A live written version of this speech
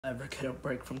Ever get a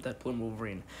break from Deadpool and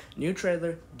Wolverine. New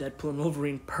trailer, Deadpool and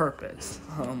Wolverine Purpose.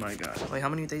 Oh my god. Wait, how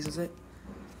many days is it?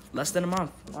 Less than a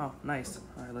month. Wow, nice.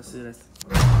 Alright, let's do this.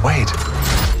 Wait.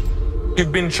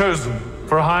 You've been chosen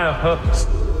for a higher purpose.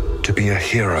 To be a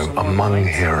hero among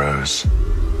heroes.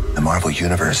 The Marvel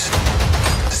Universe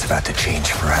is about to change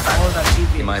forever. Oh, that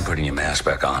TV. You mind putting your mask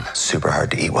back on? Super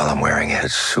hard to eat while I'm wearing it.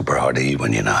 It's super hard to eat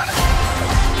when you're not.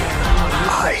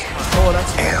 I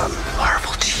that's am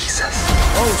Marvel Jesus.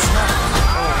 Oh, snap.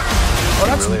 Oh,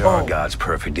 that's You really are God's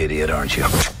perfect idiot, aren't you?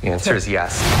 The answer is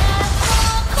yes.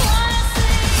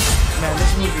 Man,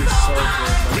 this movie is so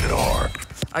good. Rated R.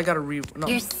 I gotta no,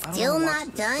 You're still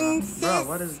not done, sis? Bro,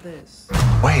 what is this?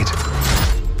 Wait.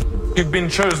 You've been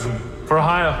chosen for a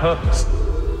higher purpose.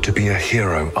 To be a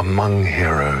hero among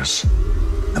heroes.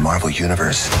 The Marvel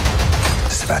Universe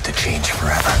is about to change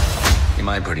forever. You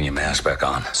mind putting your mask back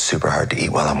on? Super hard to eat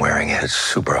while I'm wearing it. It's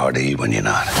super hard to eat when you're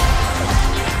not.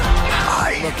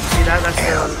 Look, you see that? That's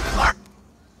am Marvel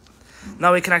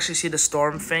now we can actually see the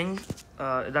storm thing.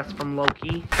 That's from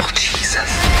Loki. Jesus.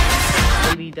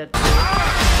 Maybe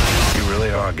Deadpool. You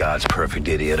really are God's perfect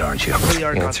idiot, aren't you? Really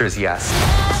are The answer is yes.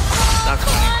 That's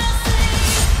funny.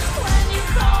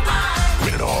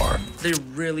 Rated R. They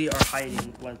really are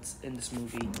hiding what's in this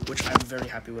movie, which I'm very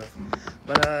happy with.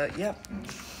 But yeah,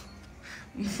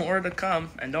 more to come.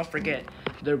 And don't forget,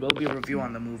 there will be a review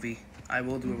on the movie. I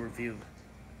will do a review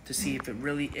to see if it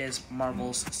really is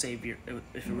Marvel's savior,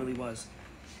 if it really was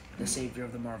the savior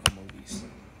of the Marvel movies.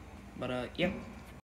 But yeah.